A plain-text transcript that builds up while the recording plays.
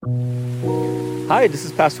Hi, this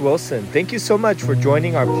is Pastor Wilson. Thank you so much for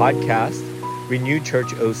joining our podcast, Renewed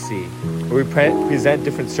Church OC, where we present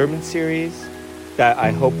different sermon series that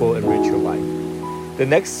I hope will enrich your life. The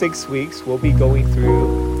next 6 weeks, we'll be going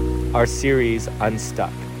through our series,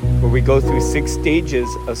 Unstuck, where we go through 6 stages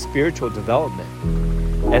of spiritual development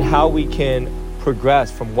and how we can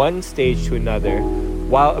progress from one stage to another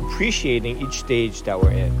while appreciating each stage that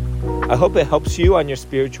we're in. I hope it helps you on your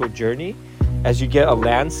spiritual journey as you get a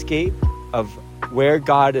landscape of where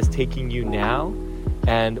God is taking you now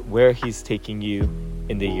and where He's taking you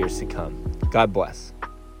in the years to come. God bless.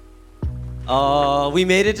 Oh, we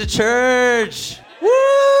made it to church!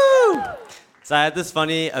 Woo! So I had this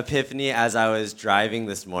funny epiphany as I was driving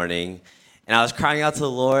this morning, and I was crying out to the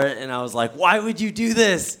Lord, and I was like, why would you do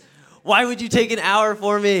this? Why would you take an hour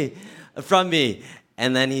from me?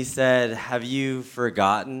 And then He said, have you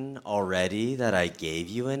forgotten already that I gave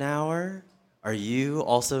you an hour? Are you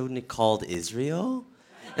also called Israel?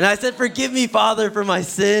 And I said, forgive me, Father, for my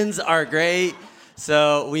sins are great.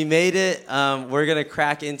 So we made it. We're going to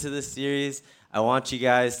crack into this series. I want you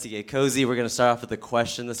guys to get cozy. We're going to start off with a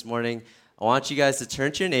question this morning. I want you guys to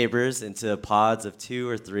turn to your neighbors into pods of 2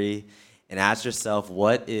 or 3 and ask yourself,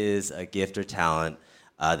 what is a gift or talent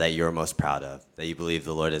that you're most proud of, that you believe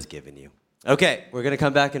the Lord has given you? Okay, we're going to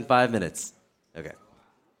come back in 5 minutes. Okay.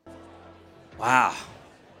 Wow.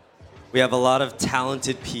 We have a lot of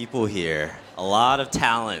talented people here. A lot of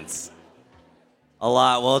talents. A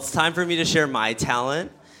lot. Well, it's time for me to share my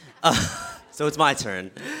talent. So it's my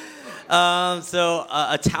turn.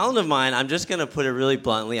 A talent of mine, I'm just going to put it really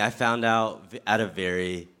bluntly, I found out at a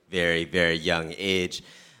very, very, very young age.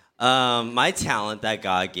 My talent that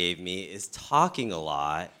God gave me is talking a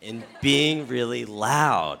lot and being really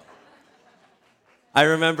loud. I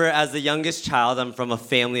remember as the youngest child, I'm from a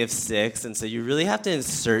family of 6, and so you really have to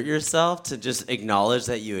insert yourself to just acknowledge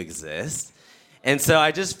that you exist. And so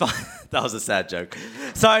I just that was a sad joke.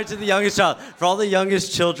 Sorry to the youngest child. For all the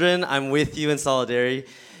youngest children, I'm with you in solidarity.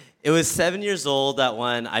 It was 7 years old that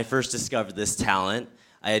when I first discovered this talent,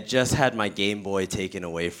 I had just had my Game Boy taken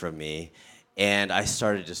away from me, and I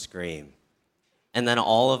started to scream. And then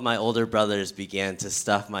all of my older brothers began to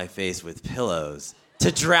stuff my face with pillows to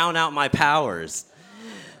drown out my powers.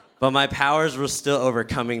 But my powers were still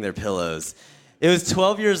overcoming their pillows. It was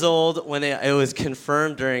 12 years old when it was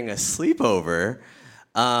confirmed during a sleepover,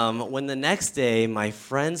 when the next day my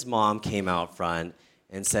friend's mom came out front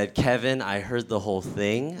and said, Kevin, I heard the whole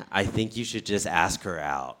thing. I think you should just ask her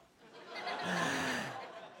out.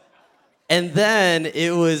 And then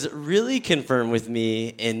it was really confirmed with me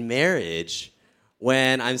in marriage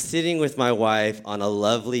when I'm sitting with my wife on a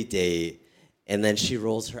lovely date, and then she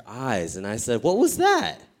rolls her eyes, and I said, what was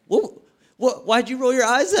that? Why'd you roll your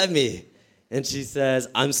eyes at me? And she says,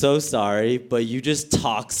 I'm so sorry, but you just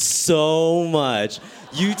talk so much.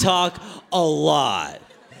 You talk a lot.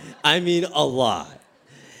 I mean, a lot.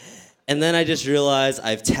 And then I just realized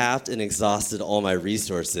I've tapped and exhausted all my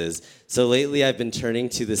resources. So lately I've been turning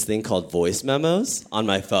to this thing called voice memos on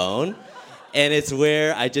my phone. And it's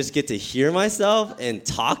where I just get to hear myself and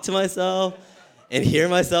talk to myself and hear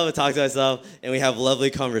myself and talk to myself. And we have lovely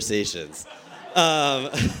conversations.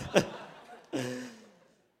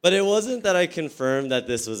 But it wasn't that I confirmed that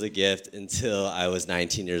this was a gift until I was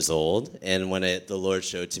 19 years old. And when the Lord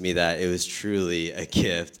showed to me that it was truly a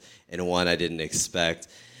gift and one I didn't expect.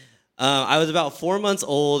 I was about 4 months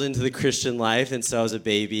old into the Christian life, and so I was a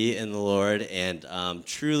baby in the Lord, and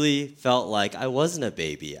truly felt like I wasn't a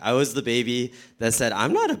baby. I was the baby that said,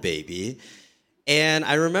 I'm not a baby. And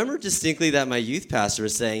I remember distinctly that my youth pastor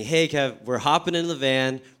was saying, hey, Kev, we're hopping in the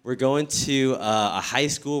van. We're going to a high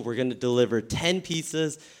school. We're going to deliver 10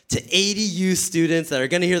 pizzas to 80 youth students that are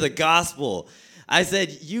going to hear the gospel. I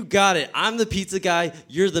said, you got it. I'm the pizza guy.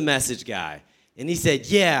 You're the message guy. And he said,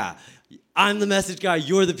 yeah, I'm the message guy.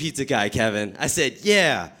 You're the pizza guy, Kevin. I said,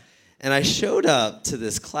 yeah. And I showed up to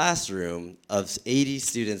this classroom of 80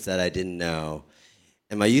 students that I didn't know.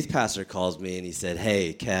 And my youth pastor calls me and he said,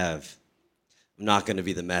 hey, Kev, I'm not going to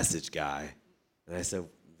be the message guy. And I said,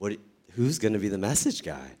 who's going to be the message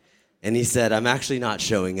guy? And he said, I'm actually not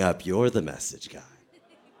showing up. You're the message guy.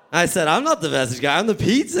 I said, I'm not the message guy. I'm the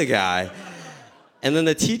pizza guy. And then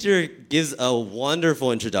the teacher gives a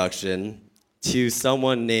wonderful introduction to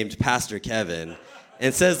someone named Pastor Kevin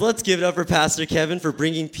and says, let's give it up for Pastor Kevin for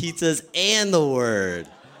bringing pizzas and the word.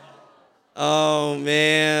 Oh,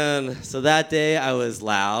 man. So that day I was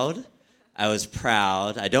loud. I was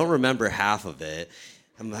proud. I don't remember half of it.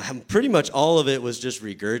 Pretty much all of it was just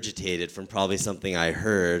regurgitated from probably something I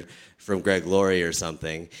heard from Greg Laurie or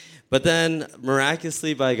something. But then,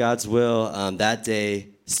 miraculously, by God's will, that day,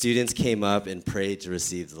 students came up and prayed to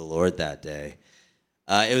receive the Lord that day.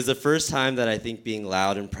 It was the first time that I think being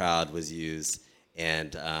loud and proud was used,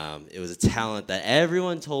 and it was a talent that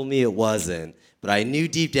everyone told me it wasn't, but I knew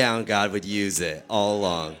deep down God would use it all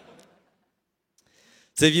along.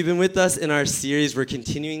 So if you've been with us in our series, we're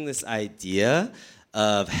continuing this idea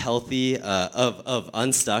of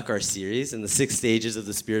Unstuck, our series, in the 6 stages of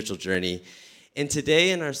the spiritual journey. And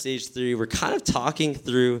today in our stage 3, we're kind of talking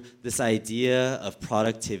through this idea of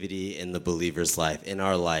productivity in the believer's life, in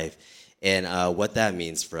our life, and what that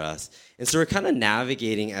means for us. And so we're kind of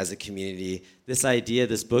navigating as a community this idea,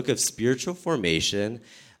 this book of spiritual formation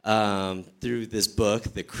through this book,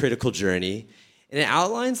 The Critical Journey. And it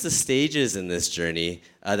outlines the stages in this journey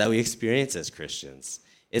that we experience as Christians.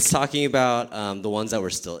 It's talking about the ones that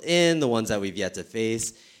we're still in, the ones that we've yet to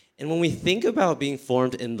face. And when we think about being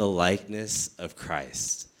formed in the likeness of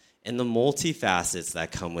Christ and the multifacets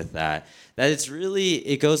that come with that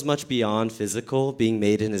it goes much beyond physical, being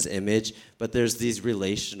made in his image, but there's these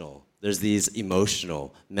relational, there's these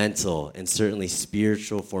emotional, mental, and certainly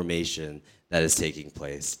spiritual formation that is taking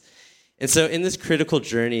place. And so in this critical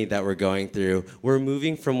journey that we're going through, we're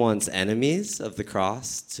moving from once enemies of the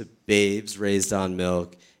cross to babes raised on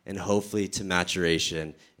milk, and hopefully to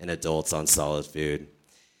maturation and adults on solid food.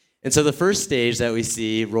 And so the first stage that we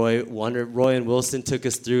see, Roy and Wilson took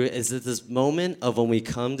us through, is this moment of when we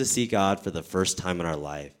come to see God for the first time in our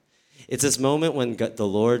life. It's this moment when the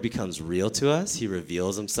Lord becomes real to us. He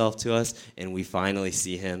reveals himself to us, and we finally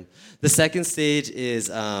see him. The second stage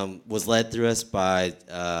was led through us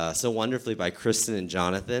so wonderfully by Kristen and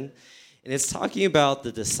Jonathan. And it's talking about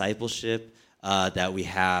the discipleship that we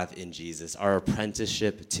have in Jesus, our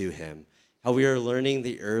apprenticeship to him, how we are learning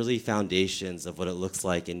the early foundations of what it looks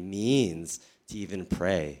like and means to even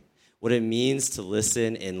pray, what it means to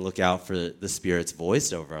listen and look out for the Spirit's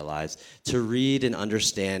voice over our lives, to read and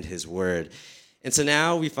understand his word. And so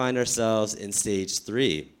now we find ourselves in stage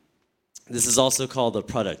 3. This is also called the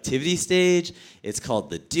productivity stage. It's called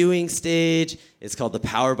the doing stage. It's called the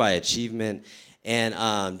power by achievement.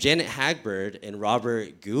 And Janet Hagbird and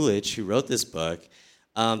Robert Gulich, who wrote this book,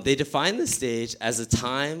 they define this stage as a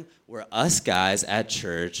time where us guys at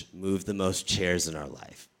church move the most chairs in our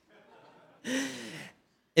life.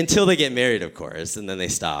 Until they get married, of course, and then they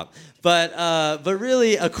stop. But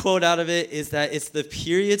really, a quote out of it is that it's the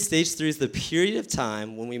period, stage 3 is the period of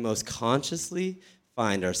time when we most consciously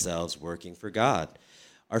find ourselves working for God.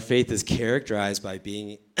 Our faith is characterized by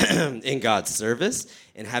being in God's service,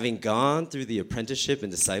 and having gone through the apprenticeship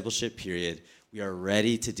and discipleship period, we are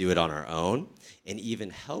ready to do it on our own and even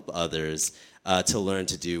help others to learn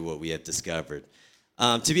to do what we have discovered.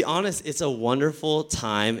 To be honest, it's a wonderful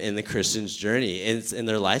time in the Christian's journey, it's in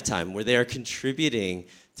their lifetime, where they are contributing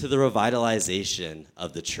to the revitalization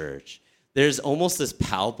of the church. There's almost this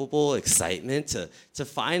palpable excitement to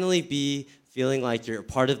finally be feeling like you're a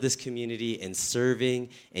part of this community and serving,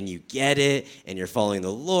 and you get it, and you're following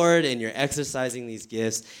the Lord, and you're exercising these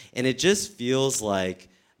gifts, and it just feels like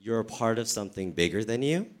you're a part of something bigger than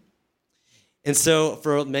you. And so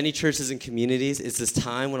for many churches and communities, it's this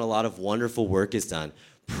time when a lot of wonderful work is done.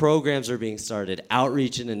 Programs are being started,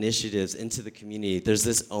 outreach and initiatives into the community. There's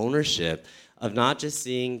this ownership of not just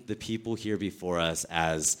seeing the people here before us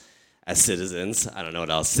as citizens, I don't know what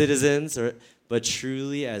else, citizens, but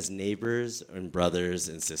truly as neighbors and brothers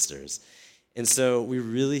and sisters. And so we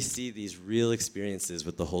really see these real experiences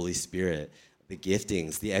with the Holy Spirit, the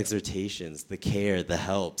giftings, the exhortations, the care, the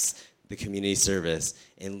helps, the community service,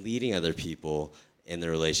 and leading other people in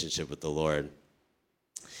their relationship with the Lord.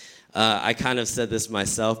 I kind of said this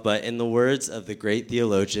myself, but in the words of the great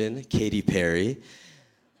theologian, Katy Perry,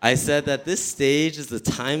 I said that this stage is the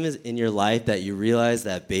time in your life that you realize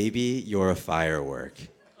that, baby, you're a firework.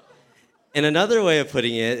 And another way of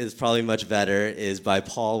putting it is probably much better, is by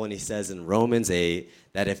Paul when he says in Romans 8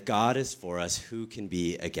 that if God is for us, who can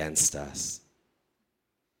be against us?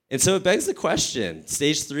 And so it begs the question,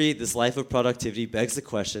 stage 3, this life of productivity begs the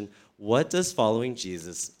question, what does following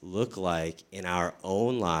Jesus look like in our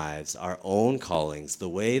own lives, our own callings, the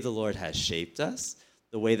way the Lord has shaped us,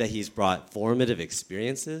 the way that he's brought formative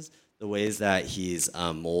experiences, the ways that he's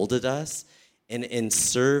molded us, and in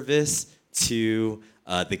service to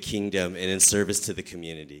the kingdom and in service to the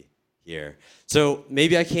community here. So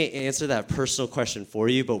maybe I can't answer that personal question for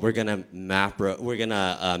you, but we're gonna map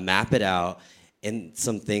it out and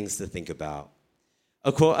some things to think about.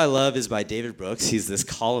 A quote I love is by David Brooks. He's this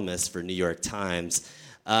columnist for New York Times.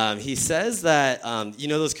 He says that, you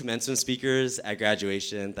know those commencement speakers at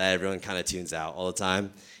graduation that everyone kind of tunes out all the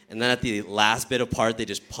time? And then at the last bit of part, they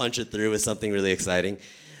just punch it through with something really exciting.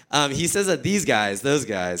 He says that those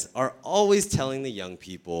guys, are always telling the young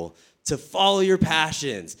people to follow your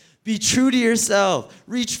passions, be true to yourself,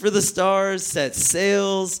 reach for the stars, set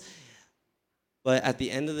sails. But at the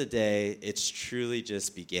end of the day, it's truly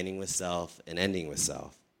just beginning with self and ending with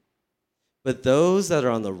self. But those that are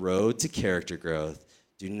on the road to character growth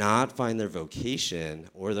do not find their vocation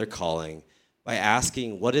or their calling by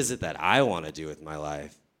asking, what is it that I want to do with my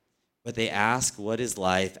life? But they ask, what is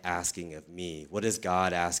life asking of me? What is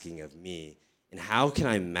God asking of me? And how can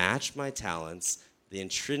I match my talents, the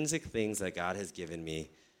intrinsic things that God has given me,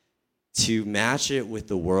 to match it with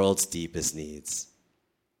the world's deepest needs?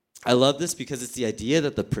 I love this because it's the idea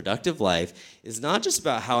that the productive life is not just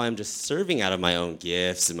about how I'm just serving out of my own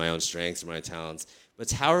gifts and my own strengths and my talents, but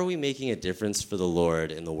it's how are we making a difference for the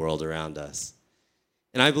Lord in the world around us.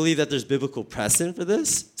 And I believe that there's biblical precedent for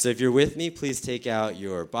this. So if you're with me, please take out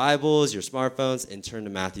your Bibles, your smartphones, and turn to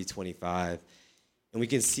Matthew 25. And we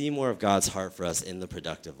can see more of God's heart for us in the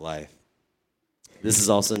productive life. This is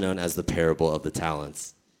also known as the parable of the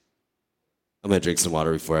talents. I'm going to drink some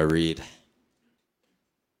water before I read.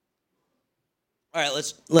 All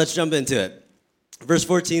right, let's jump into it. Verse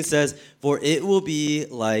 14 says, "For it will be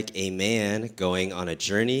like a man going on a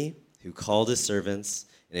journey who called his servants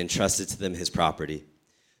and entrusted to them his property.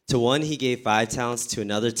 To one he gave 5 talents, to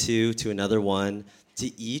another 2, to another 1,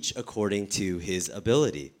 to each according to his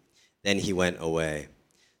ability. Then he went away."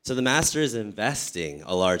 So the master is investing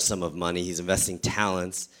a large sum of money. He's investing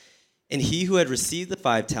talents. And he who had received the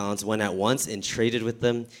 5 talents went at once and traded with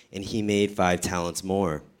them, and he made 5 talents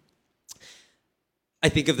more. I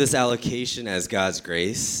think of this allocation as God's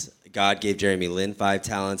grace. God gave Jeremy Lin 5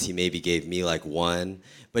 talents. He maybe gave me like 1.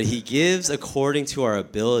 But he gives according to our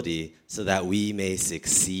ability so that we may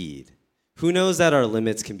succeed. Who knows that our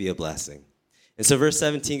limits can be a blessing? And so verse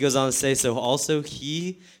 17 goes on to say, "So also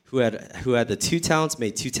he who had the 2 talents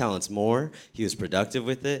made 2 talents more. He was productive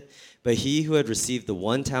with it. But he who had received the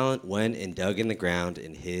 1 talent went and dug in the ground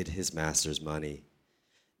and hid his master's money.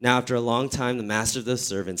 Now, after a long time, the master of those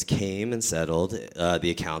servants came and settled the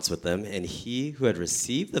accounts with them. And he who had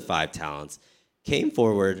received the 5 talents came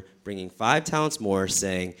forward, bringing 5 talents more,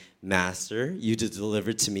 saying, 'Master, you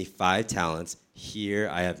delivered to me 5 talents. Here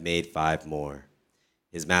I have made 5 more.'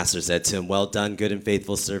 His master said to him, 'Well done, good and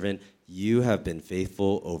faithful servant. You have been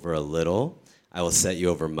faithful over a little. I will set you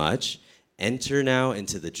over much. Enter now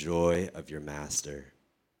into the joy of your master.'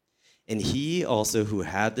 And he also who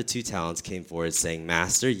had the 2 talents came forward, saying,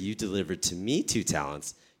 'Master, you delivered to me 2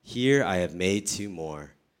 talents. Here I have made 2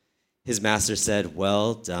 more.' His master said,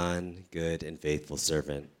 'Well done, good and faithful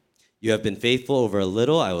servant. You have been faithful over a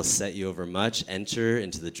little. I will set you over much. Enter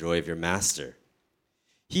into the joy of your master.'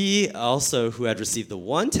 He also who had received the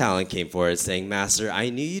 1 talent came forward, saying, 'Master, I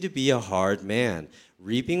knew you to be a hard man,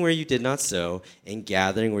 reaping where you did not sow, and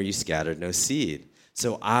gathering where you scattered no seed.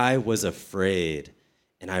 So I was afraid,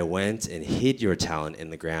 and I went and hid your talent in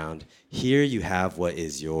the ground. Here you have what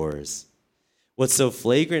is yours.' What's so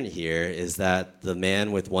flagrant here is that the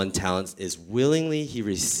man with 1 talent is willingly, he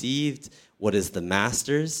received what is the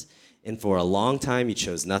master's, and for a long time he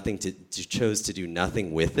chose to do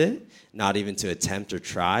nothing with it, not even to attempt or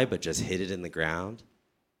try, but just hid it in the ground.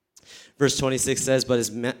 Verse 26 says, 'But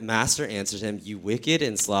his master answered him, "You wicked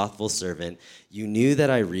and slothful servant, you knew that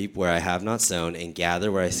I reap where I have not sown and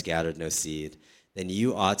gather where I scattered no seed. Then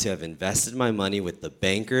you ought to have invested my money with the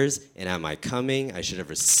bankers, and at my coming I should have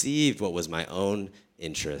received what was my own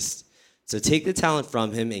interest. So take the talent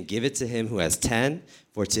from him and give it to him who has 10,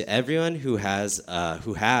 for to everyone who has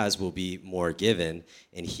will be more given,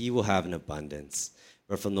 and he will have an abundance.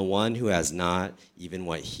 But from the one who has not, even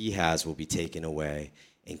what he has will be taken away.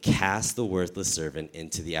 And cast the worthless servant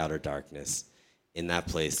into the outer darkness. In that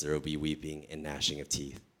place there will be weeping and gnashing of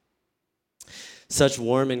teeth." Such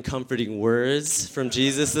warm and comforting words from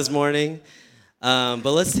Jesus this morning. But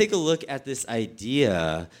let's take a look at this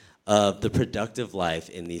idea of the productive life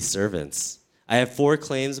in these servants. I have 4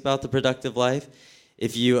 claims about the productive life.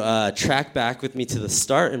 If you track back with me to the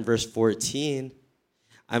start in verse 14,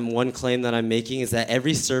 one claim that I'm making is that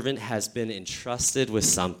every servant has been entrusted with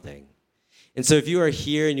something. And so if you are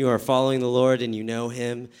here and you are following the Lord and you know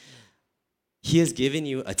him, he has given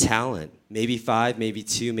you a talent, maybe 5, maybe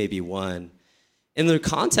 2, maybe 1. In the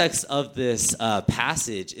context of this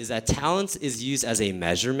passage is that talents is used as a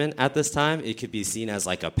measurement at this time. It could be seen as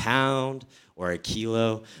like a pound or a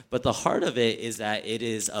kilo, but the heart of it is that it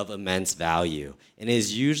is of immense value, and it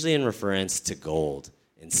is usually in reference to gold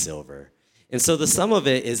and silver. And so the sum of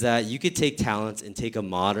it is that you could take talents and take a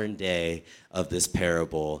modern day of this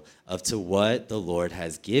parable of to what the Lord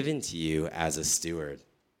has given to you as a steward.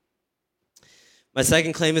 My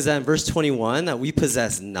second claim is that in verse 21, that we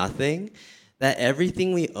possess nothing, that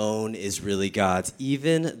everything we own is really God's.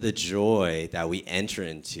 Even the joy that we enter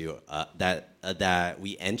into, that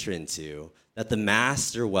the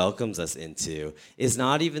Master welcomes us into, is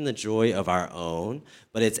not even the joy of our own,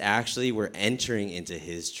 but it's actually we're entering into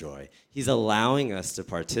his joy. He's allowing us to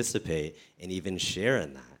participate and even share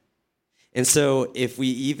in that. And so if we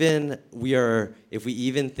even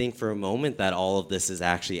think for a moment that all of this is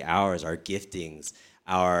actually ours, our giftings,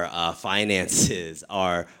 our finances,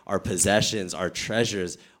 our possessions, our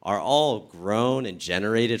treasures are all grown and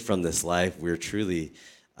generated from this life, we're truly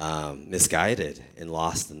misguided and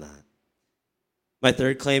lost in that. My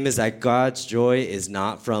third claim is that God's joy is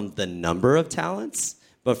not from the number of talents,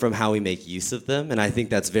 but from how we make use of them. And I think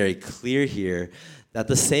that's very clear here, that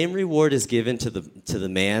the same reward is given to the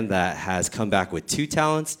man that has come back with 2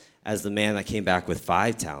 talents as the man that came back with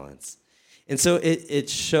 5 talents. And so it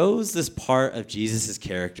shows this part of Jesus'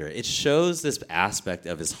 character. It shows this aspect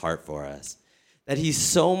of his heart for us, that he's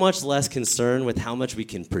so much less concerned with how much we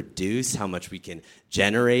can produce, how much we can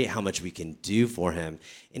generate, how much we can do for him.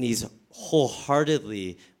 And he's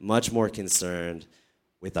wholeheartedly much more concerned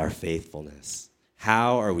with our faithfulness.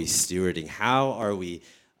 How are we stewarding? How are we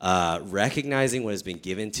recognizing what has been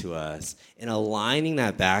given to us and aligning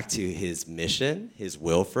that back to his mission, his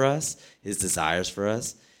will for us, his desires for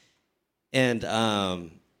us? And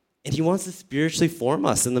he wants to spiritually form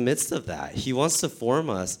us in the midst of that. He wants to form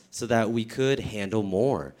us so that we could handle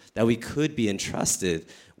more, that we could be entrusted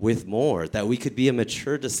with more, that we could be a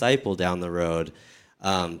mature disciple down the road,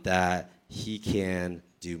 that he can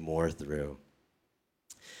do more through.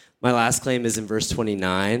 My last claim is in verse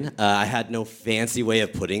 29. I had no fancy way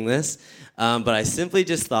of putting this, but I simply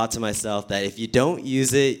just thought to myself that if you don't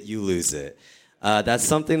use it, you lose it. That's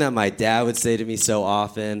something that my dad would say to me so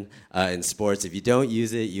often in sports. If you don't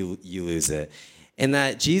use it, you lose it. And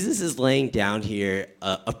that Jesus is laying down here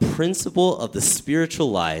a principle of the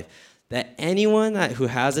spiritual life, that anyone who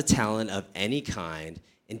has a talent of any kind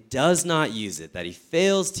and does not use it, that he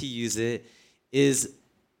fails to use it, is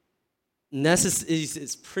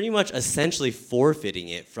pretty much essentially forfeiting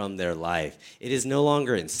it from their life. It is no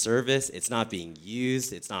longer in service. It's not being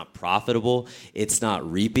used. It's not profitable. It's not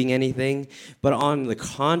reaping anything. But on the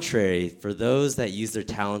contrary, for those that use their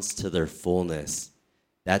talents to their fullness,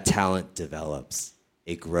 that talent develops.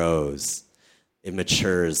 It grows. It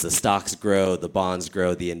matures. The stocks grow. The bonds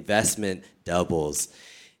grow. The investment doubles.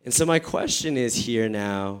 And so my question is here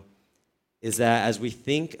now, is that as we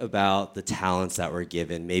think about the talents that we're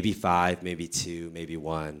given, maybe 5, maybe 2, maybe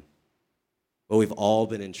 1, but we've all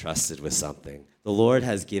been entrusted with something. The Lord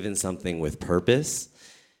has given something with purpose,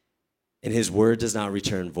 and his word does not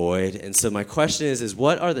return void. And so my question is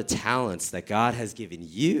what are the talents that God has given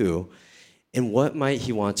you, and what might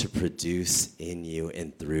he want to produce in you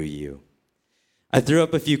and through you? I threw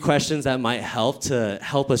up a few questions that might help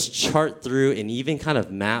us chart through and even kind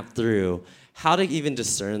of map through how to even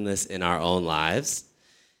discern this in our own lives.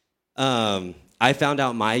 I found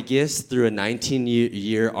out my gifts through a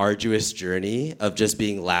 19-year arduous journey of just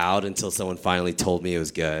being loud until someone finally told me it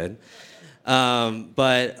was good.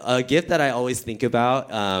 But a gift that I always think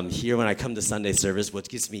about here when I come to Sunday service, what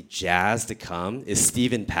gets me jazzed to come, is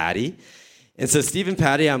Steve and Patty. And so Steve and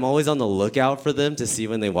Patty, I'm always on the lookout for them to see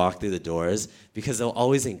when they walk through the doors, because they'll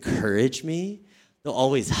always encourage me. They'll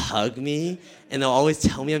always hug me, and they'll always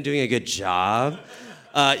tell me I'm doing a good job,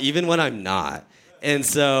 even when I'm not. And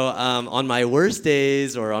so on my worst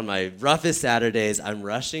days or on my roughest Saturdays, I'm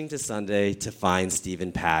rushing to Sunday to find Steve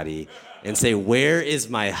and Patty and say, where is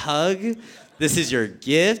my hug? This is your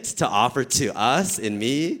gift to offer to us and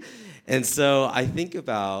me. And so I think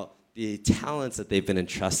about the talents that they've been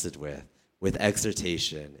entrusted with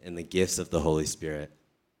exhortation and the gifts of the Holy Spirit.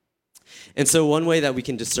 And so one way that we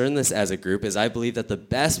can discern this as a group is I believe that the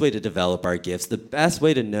best way to develop our gifts, the best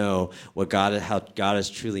way to know how God has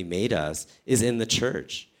truly made us, is in the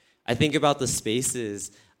church. I think about the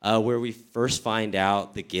spaces where we first find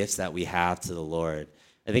out the gifts that we have to the Lord.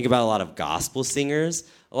 I think about a lot of gospel singers.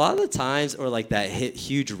 A lot of the times, or like that hit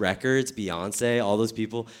huge records, Beyonce, all those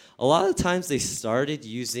people, a lot of the times they started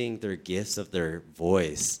using their gifts of their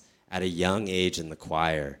voice at a young age in the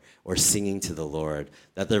choir or singing to the Lord,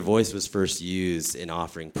 that their voice was first used in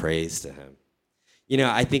offering praise to him. You know,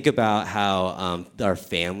 I think about how our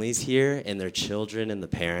families here and their children and the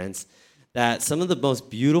parents, that some of the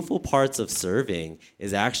most beautiful parts of serving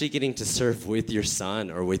is actually getting to serve with your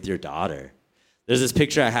son or with your daughter. There's this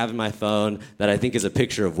picture I have in my phone that I think is a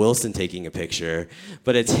picture of Wilson taking a picture,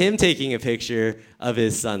 but it's him taking a picture of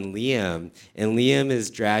his son Liam, and Liam is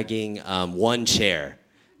dragging one chair.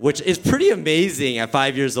 which is pretty amazing at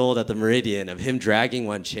 5 years old at the Meridian of him dragging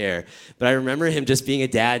one chair. But I remember him just being a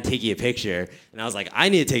dad taking a picture, and I was like, I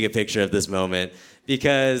need to take a picture of this moment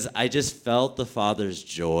because I just felt the Father's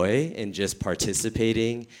joy in just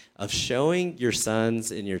participating, of showing your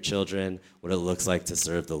sons and your children what it looks like to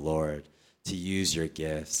serve the Lord, to use your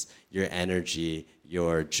gifts, your energy,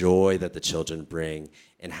 your joy that the children bring,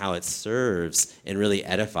 and how it serves and really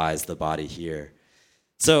edifies the body here.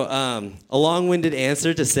 So a long-winded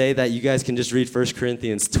answer to say that you guys can just read 1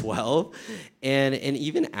 Corinthians 12 and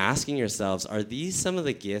even asking yourselves, are these some of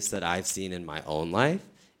the gifts that I've seen in my own life,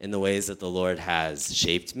 in the ways that the Lord has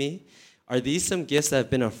shaped me? Are these some gifts that have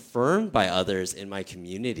been affirmed by others in my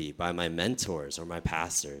community, by my mentors or my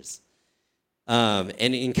pastors? And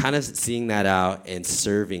in kind of seeing that out and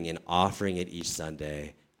serving and offering it each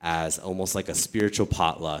Sunday as almost like a spiritual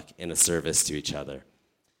potluck and a service to each other.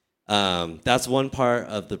 That's one part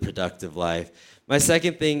of the productive life. My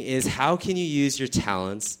second thing is, how can you use your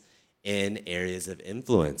talents in areas of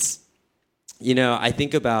influence? You know, I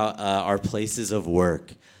think about our places of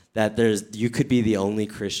work, that you could be the only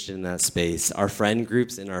Christian in that space, our friend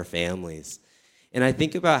groups and our families. And I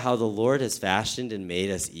think about how the Lord has fashioned and made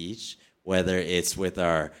us each, whether it's with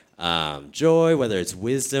our joy, whether it's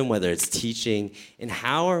wisdom, whether it's teaching, and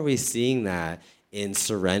how are we seeing that in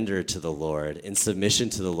surrender to the Lord, in submission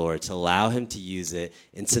to the Lord, to allow him to use it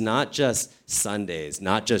into not just Sundays,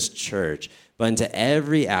 not just church, but into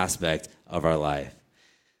every aspect of our life.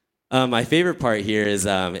 My favorite part here is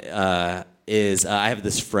I have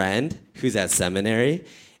this friend who's at seminary,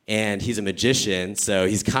 and he's a magician, so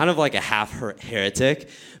he's kind of like a half heretic.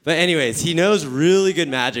 But anyways, he knows really good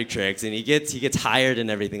magic tricks, and he gets hired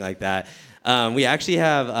and everything like that. We actually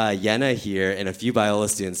have Yenna here and a few Biola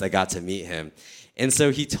students that got to meet him. And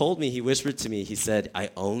so he told me, he whispered to me, he said, I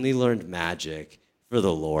only learned magic for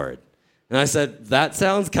the Lord. And I said, that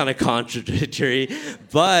sounds kind of contradictory,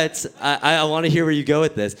 but I want to hear where you go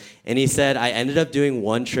with this. And he said, I ended up doing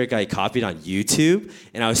one trick I copied on YouTube,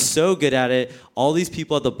 and I was so good at it, all these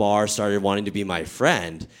people at the bar started wanting to be my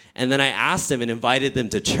friend. And then I asked them and invited them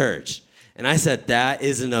to church. And I said, that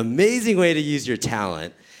is an amazing way to use your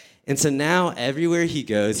talent. And so now everywhere he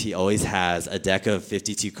goes, he always has a deck of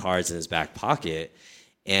 52 cards in his back pocket.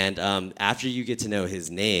 And after you get to know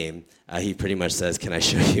his name, he pretty much says, can I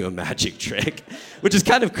show you a magic trick? Which is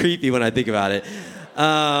kind of creepy when I think about it.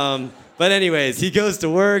 But anyways, he goes to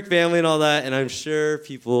work, family, and all that, and I'm sure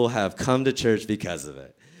people have come to church because of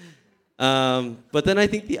it. But then I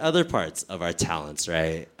think the other parts of our talents,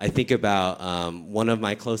 right? I think about one of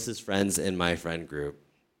my closest friends in my friend group.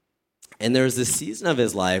 And there was this season of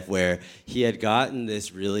his life where he had gotten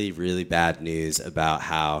this really, really bad news about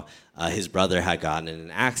how his brother had gotten in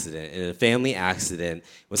an accident, in a family accident,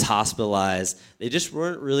 was hospitalized. They just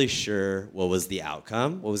weren't really sure what was the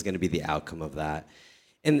outcome, what was going to be the outcome of that.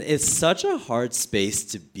 And it's such a hard space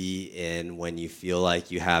to be in when you feel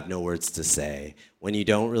like you have no words to say, when you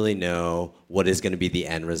don't really know what is going to be the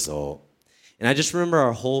end result. And I just remember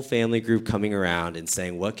our whole family group coming around and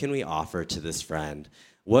saying, what can we offer to this friend?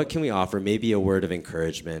 What can we offer? Maybe a word of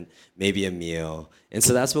encouragement, maybe a meal. And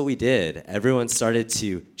so that's what we did. Everyone started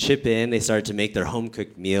to chip in. They started to make their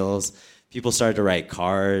home-cooked meals. People started to write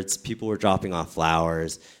cards. People were dropping off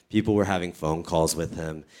flowers. People were having phone calls with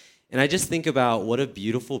him. And I just think about what a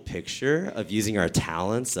beautiful picture of using our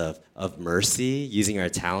talents of mercy, using our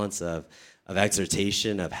talents of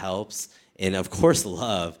exhortation, of helps, and of course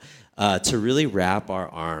love, to really wrap our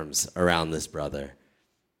arms around this brother.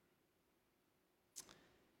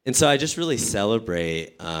 And so I just really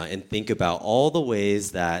celebrate and think about all the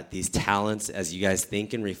ways that these talents, as you guys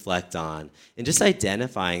think and reflect on, and just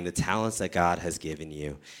identifying the talents that God has given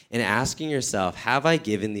you, and asking yourself, have I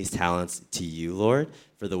given these talents to you, Lord,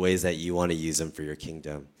 for the ways that you want to use them for your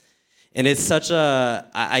kingdom? And it's such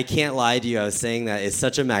I can't lie to you, I was saying that it's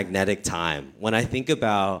such a magnetic time. When I think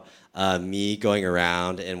about me going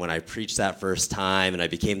around and when I preached that first time and I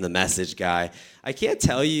became the message guy, I can't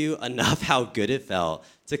tell you enough how good it felt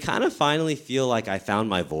to kind of finally feel like I found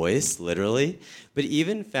my voice, literally, but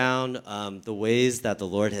even found the ways that the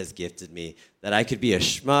Lord has gifted me, that I could be a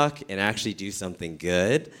schmuck and actually do something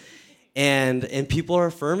good. And people are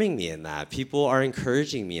affirming me in that. People are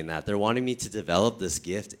encouraging me in that. They're wanting me to develop this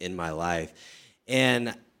gift in my life.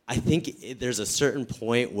 And I think there's a certain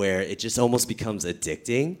point where it just almost becomes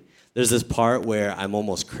addicting. There's this part where I'm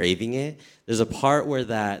almost craving it. There's a part where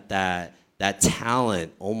that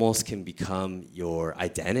talent almost can become your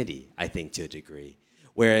identity, I think, to a degree,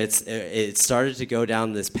 where it started to go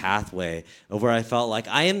down this pathway of where I felt like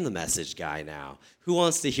I am the message guy now. Who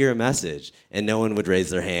wants to hear a message? And no one would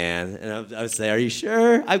raise their hand. And I would say, are you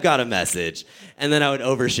sure? I've got a message. And then I would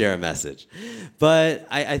overshare a message. But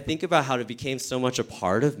I think about how it became so much a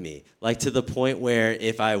part of me, like to the point where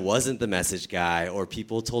if I wasn't the message guy or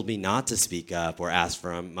people told me not to speak up or ask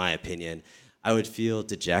for my opinion, I would feel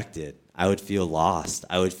dejected. I would feel lost.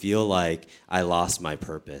 I would feel like I lost my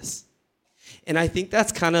purpose. And I think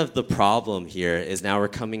that's kind of the problem here is now we're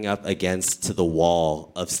coming up against to the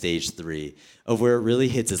wall of stage 3, of where it really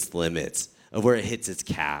hits its limits, of where it hits its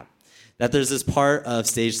cap. That there's this part of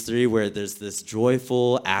stage 3 where there's this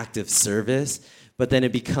joyful, active service, but then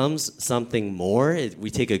it becomes something more.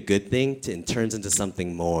 We take a good thing and turns into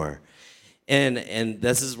something more. And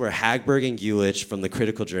this is where Hagberg and Gulich from The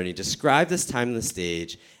Critical Journey describe this time on the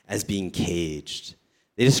stage as being caged.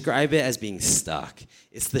 They describe it as being stuck.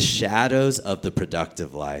 It's the shadows of the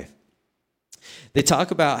productive life. They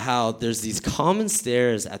talk about how there's these common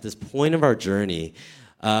stairs at this point of our journey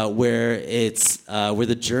where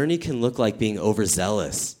the journey can look like being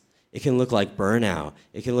overzealous. It can look like burnout.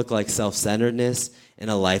 It can look like self-centeredness and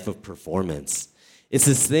a life of performance. It's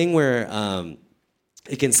this thing where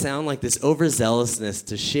it can sound like this overzealousness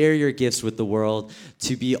to share your gifts with the world,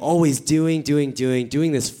 to be always doing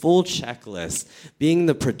this full checklist, being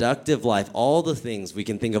the productive life, all the things. We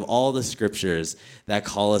can think of all the scriptures that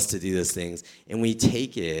call us to do those things, and we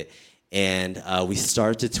take it and we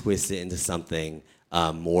start to twist it into something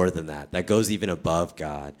more than that goes even above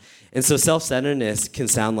God. And so self-centeredness can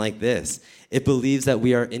sound like this. It believes that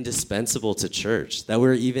we are indispensable to church, that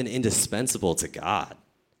we're even indispensable to God.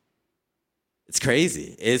 It's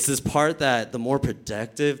crazy. It's this part that the more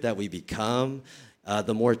productive that we become,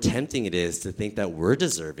 the more tempting it is to think that we're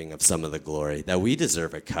deserving of some of the glory, that we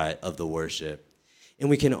deserve a cut of the worship. And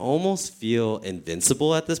we can almost feel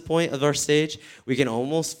invincible at this point of our stage. We can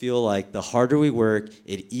almost feel like the harder we work,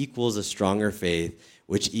 it equals a stronger faith,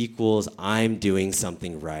 which equals I'm doing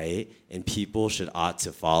something right, and people ought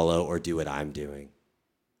to follow or do what I'm doing.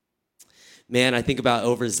 Man, I think about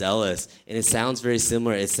overzealous, and it sounds very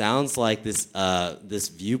similar. It sounds like this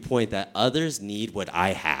viewpoint that others need what I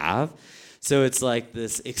have. So it's like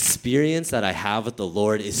this experience that I have with the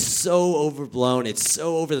Lord is so overblown. It's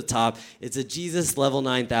so over the top. It's a Jesus level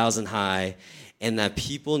 9,000 high, and that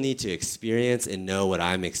people need to experience and know what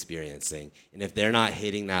I'm experiencing. And if they're not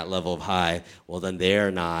hitting that level of high, well, then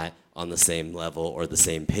they're not on the same level or the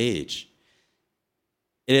same page.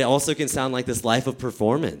 And it also can sound like this life of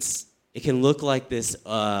performance. It can look like this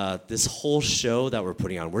whole show that we're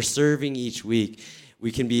putting on. We're serving each week.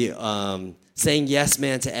 We can be saying yes,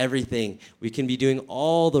 man, to everything. We can be doing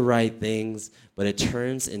all the right things, but it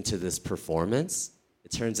turns into this performance.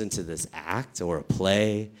 It turns into this act or a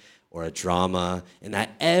play or a drama, and that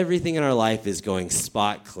everything in our life is going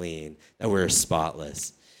spot clean, that we're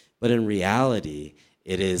spotless. But in reality,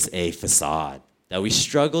 it is a facade. That we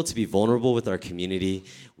struggle to be vulnerable with our community.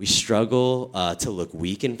 We struggle to look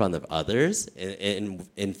weak in front of others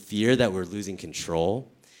in fear that we're losing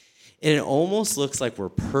control. And it almost looks like we're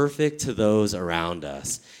perfect to those around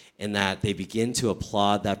us and that they begin to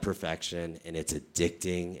applaud that perfection, and it's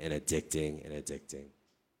addicting and addicting and addicting.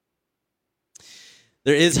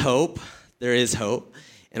 There is hope. There is hope.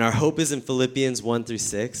 And our hope is in Philippians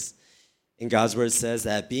 1-6. And God's word says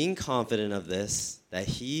that being confident of this, that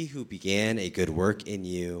he who began a good work in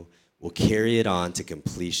you will carry it on to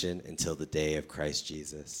completion until the day of Christ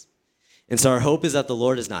Jesus. And so our hope is that the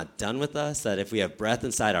Lord is not done with us, that if we have breath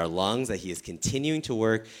inside our lungs, that he is continuing to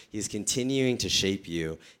work, he is continuing to shape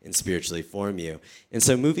you and spiritually form you. And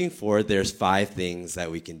so moving forward, there's 5 things that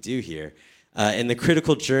we can do here. In the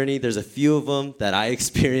critical journey, there's a few of them that I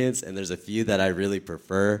experience, and there's a few that I really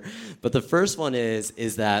prefer. But the first one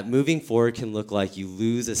is that moving forward can look like you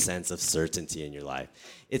lose a sense of certainty in your life.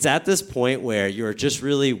 It's at this point where you're just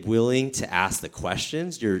really willing to ask the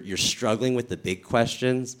questions. You're struggling with the big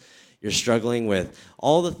questions. You're struggling with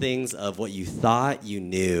all the things of what you thought you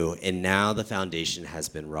knew, and now the foundation has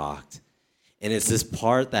been rocked. And it's this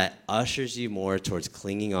part that ushers you more towards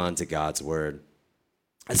clinging on to God's word.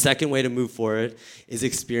 A second way to move forward is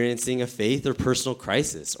experiencing a faith or personal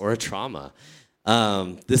crisis or a trauma.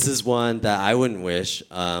 This is one that I wouldn't wish,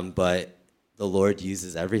 but the Lord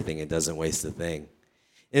uses everything and doesn't waste a thing.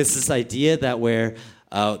 And it's this idea that where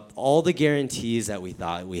all the guarantees that we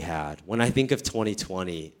thought we had, when I think of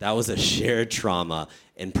 2020, that was a shared trauma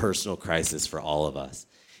and personal crisis for all of us.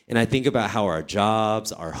 And I think about how our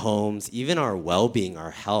jobs, our homes, even our well-being,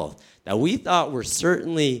 our health, that we thought were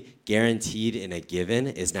certainly guaranteed and a given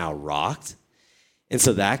is now rocked. And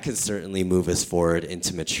so that can certainly move us forward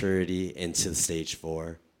into maturity, into stage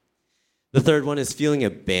 4. The third one is feeling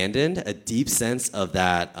abandoned, a deep sense of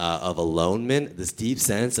that, of alonement, this deep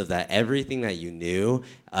sense of that everything that you knew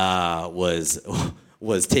was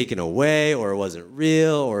taken away, or it wasn't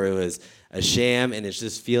real, or it was a sham, and it's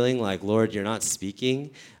just feeling like, Lord, you're not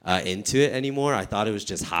speaking into it anymore. I thought it was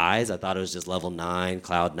just highs. I thought it was just level 9,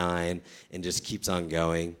 cloud 9, and just keeps on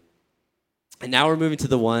going. And now we're moving to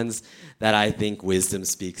the ones that I think wisdom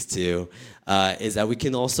speaks to, is that we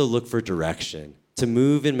can also look for direction, to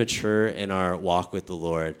move and mature in our walk with the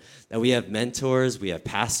Lord, that we have mentors, we have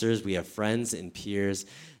pastors, we have friends and peers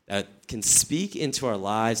that can speak into our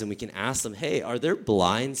lives, and we can ask them, hey, are there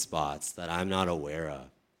blind spots that I'm not aware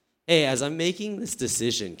of? Hey, as I'm making this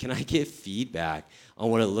decision, can I get feedback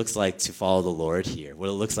on what it looks like to follow the Lord here, what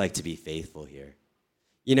it looks like to be faithful here?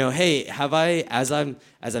 You know, hey, have I, as I'm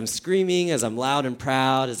screaming, as I'm loud and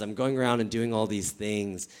proud, as I'm going around and doing all these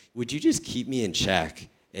things, would you just keep me in check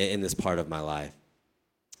in this part of my life?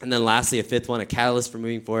 And then lastly, a fifth one, a catalyst for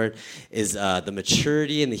moving forward, is the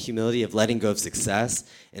maturity and the humility of letting go of success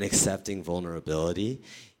and accepting vulnerability.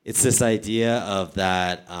 It's this idea of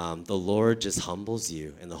that the Lord just humbles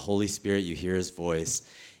you, and the Holy Spirit, you hear his voice,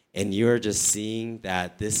 and you're just seeing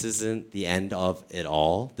that this isn't the end of it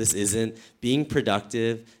all. This isn't, being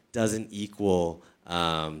productive doesn't equal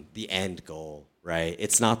the end goal, right?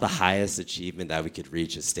 It's not the highest achievement that we could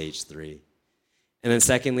reach at stage 3. And then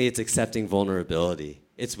secondly, it's accepting vulnerability.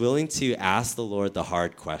 It's willing to ask the Lord the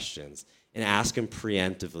hard questions and ask him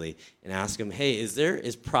preemptively and ask him, hey,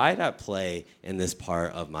 is pride at play in this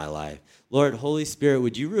part of my life? Lord, Holy Spirit,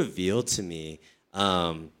 would you reveal to me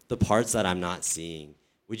the parts that I'm not seeing?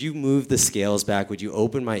 Would you move the scales back? Would you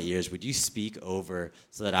open my ears? Would you speak over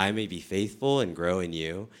so that I may be faithful and grow in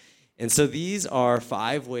you? And so these are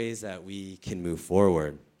 5 ways that we can move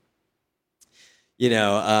forward. You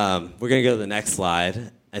know, we're going to go to the next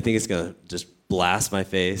slide. I think it's going to just blast my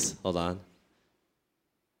face. Hold on.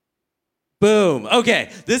 Boom. Okay,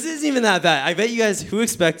 this isn't even that bad. I bet you guys, who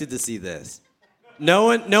expected to see this? No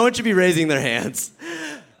one should be raising their hands.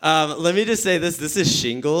 Let me just say this. This is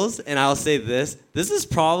shingles, and I'll say this. This is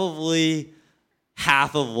probably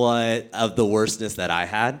half of the worstness that I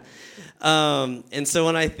had. And so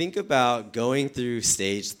when I think about going through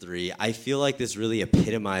stage 3, I feel like this really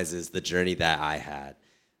epitomizes the journey that I had.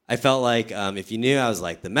 I felt like, if you knew, I was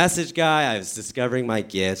like the message guy. I was discovering my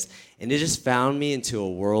gifts, and it just found me into a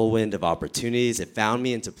whirlwind of opportunities. It found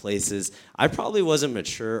me into places I probably wasn't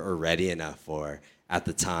mature or ready enough for at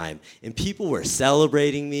the time. And people were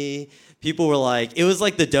celebrating me. People were like, it was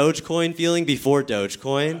like the Dogecoin feeling before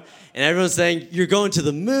Dogecoin. And everyone's saying, you're going to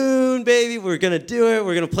the moon, baby. We're going to do it.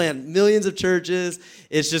 We're going to plant millions of churches.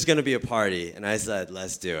 It's just going to be a party. And I said,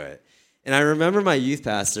 let's do it. And I remember my youth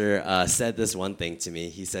pastor said this one thing to me.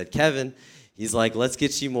 He said, Kevin, he's like, let's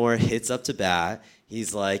get you more hits up to bat.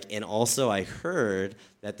 He's like, and also I heard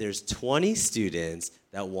that there's 20 students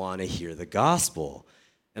that want to hear the gospel.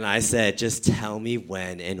 And I said, just tell me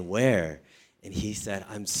when and where. And he said,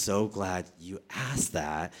 I'm so glad you asked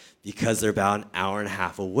that because they're about an hour and a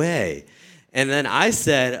half away. And then I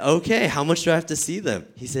said, okay, how much do I have to see them?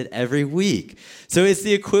 He said, every week. So it's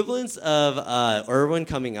the equivalence of Erwin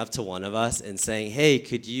coming up to one of us and saying, hey,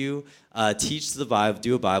 could you teach the Bible,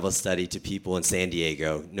 do a Bible study to people in San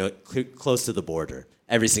Diego, close to the border,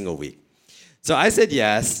 every single week? So I said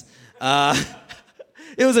yes.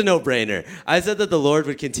 It was a no-brainer. I said that the Lord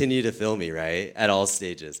would continue to fill me, right, at all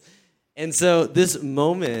stages. And so this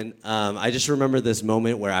moment, I just remember this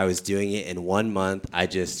moment where I was doing it in 1 month. I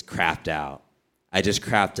just crapped out.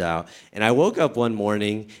 And I woke up one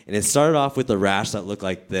morning, and it started off with a rash that looked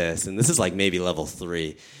like this. And this is like maybe level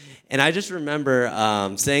 3. And I just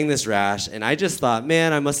remember saying this rash, and I just thought,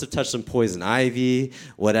 man, I must have touched some poison ivy,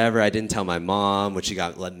 whatever. I didn't tell my mom, which she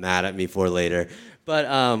got mad at me for later.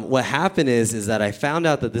 But what happened is that I found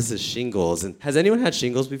out that this is shingles. And has anyone had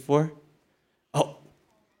shingles before? Oh,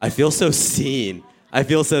 I feel so seen.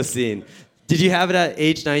 Did you have it at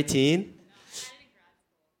age 19?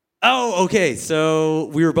 Oh, okay. So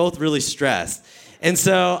we were both really stressed. And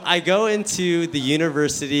so I go to the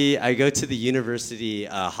university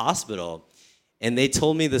hospital, and they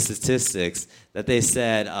told me the statistics that they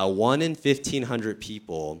said 1 in 1,500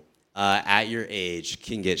 people at your age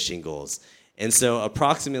can get shingles. And so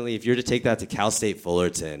approximately, if you're to take that to Cal State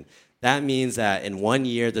Fullerton, that means that in 1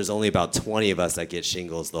 year, there's only about 20 of us that get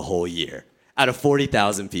shingles the whole year out of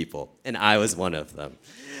 40,000 people, and I was one of them.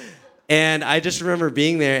 And I just remember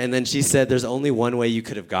being there, and then she said, there's only one way you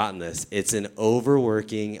could have gotten this. It's an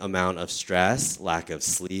overworking amount of stress, lack of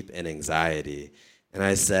sleep, and anxiety. And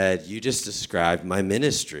I said, you just described my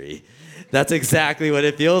ministry. That's exactly what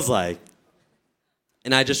it feels like.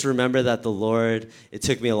 And I just remember that it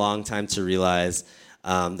took me a long time to realize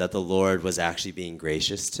that the Lord was actually being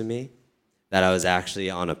gracious to me, that I was actually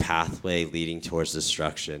on a pathway leading towards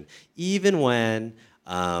destruction. Even when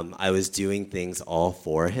I was doing things all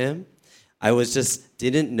for him, I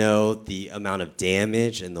didn't know the amount of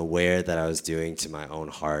damage and the wear that I was doing to my own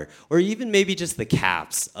heart, or even maybe just the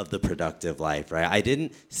caps of the productive life, right? I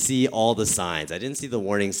didn't see all the signs. I didn't see the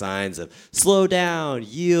warning signs of slow down,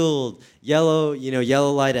 yield, yellow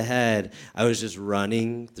light ahead. I was just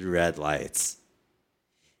running through red lights.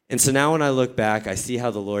 And so now when I look back, I see how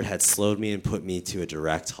the Lord had slowed me and put me to a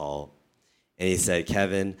direct halt. And he said,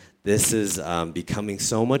 Kevin, this is becoming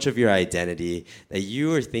so much of your identity that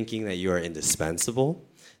you are thinking that you are indispensable,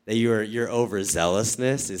 that your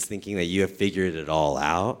overzealousness is thinking that you have figured it all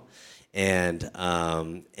out, and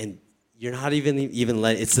you're not even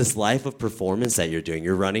it's this life of performance that you're doing.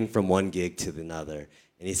 You're running from one gig to another.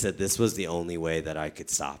 And he said, this was the only way that I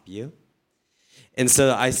could stop you. And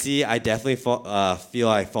so I definitely feel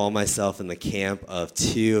I fall myself in the camp of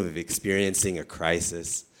experiencing a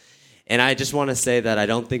crisis. And I just want to say that I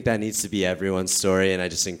don't think that needs to be everyone's story, and I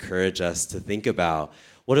just encourage us to think about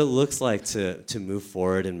what it looks like to move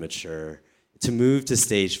forward and mature, to move to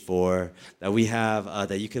stage 4, that we have,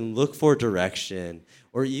 that you can look for direction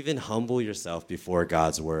or even humble yourself before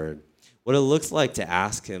God's word. What it looks like to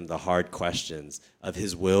ask him the hard questions of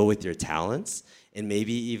his will with your talents, and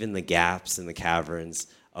maybe even the gaps and the caverns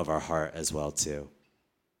of our heart as well too.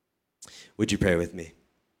 Would you pray with me?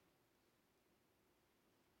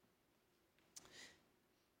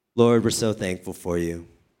 Lord, we're so thankful for you.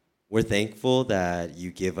 We're thankful that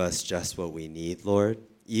you give us just what we need, Lord,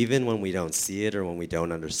 even when we don't see it or when we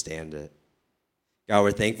don't understand it. God,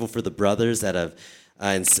 we're thankful for the brothers that have,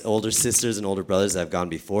 and older sisters and older brothers that have gone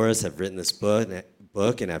before us, have written this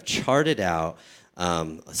book and have charted out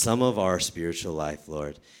some of our spiritual life,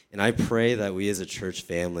 Lord. And I pray that we as a church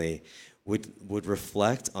family would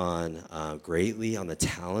reflect on greatly on the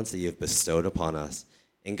talents that you have bestowed upon us.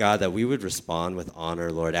 And God, that we would respond with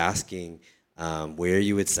honor, Lord, asking where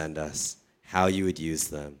you would send us, how you would use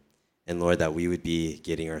them. And Lord, that we would be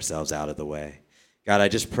getting ourselves out of the way. God, I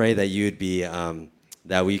just pray that you would be,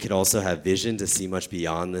 that we could also have vision to see much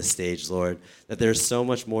beyond this stage, Lord, that there's so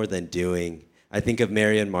much more than doing. I think of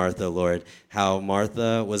Mary and Martha, Lord, how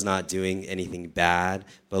Martha was not doing anything bad,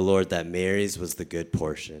 but Lord, that Mary's was the good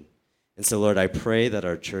portion. And so, Lord, I pray that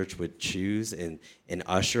our church would choose and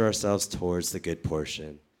usher ourselves towards the good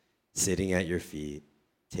portion, sitting at your feet,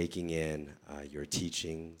 taking in your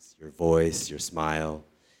teachings, your voice, your smile,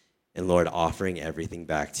 and, Lord, offering everything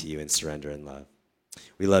back to you in surrender and love.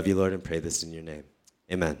 We love you, Lord, and pray this in your name.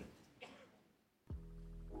 Amen.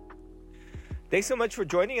 Thanks so much for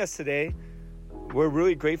joining us today. We're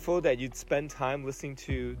really grateful that you'd spend time listening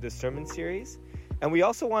to the sermon series. And we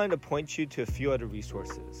also wanted to point you to a few other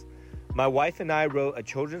resources. My wife and I wrote a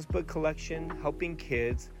children's book collection helping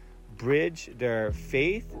kids bridge their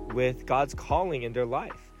faith with God's calling in their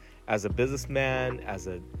life as a businessman, as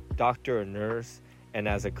a doctor or nurse, and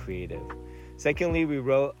as a creative. Secondly, we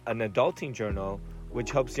wrote an adulting journal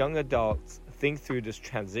which helps young adults think through this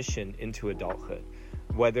transition into adulthood,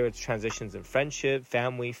 whether it's transitions in friendship,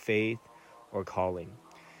 family, faith, or calling.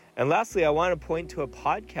 And lastly, I want to point to a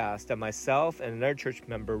podcast that myself and another church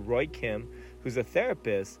member, Roy Kim, who's a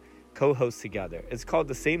therapist, co-host together. It's called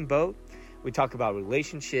The Same Boat. We talk about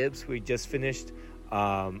relationships. We just finished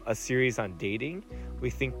a series on dating. We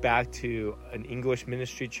think back to an English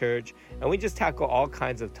ministry church, and we just tackle all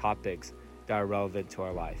kinds of topics that are relevant to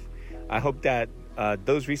our life. I hope that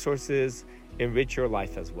those resources enrich your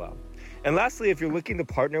life as well. And lastly, if you're looking to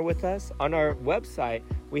partner with us, on our website,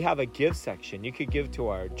 we have a give section. You could give to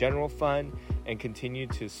our general fund and continue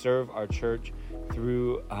to serve our church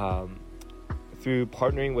through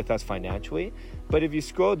partnering with us financially. But if you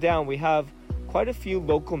scroll down, we have quite a few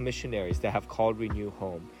local missionaries that have called Renew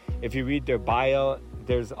home. If you read their bio,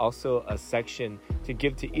 there's also a section to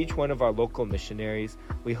give to each one of our local missionaries.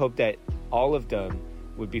 We hope that all of them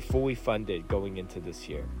would be fully funded going into this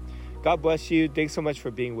year. God bless you. Thanks so much for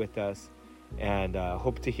being with us, and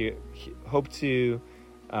hope to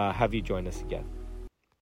have you join us again.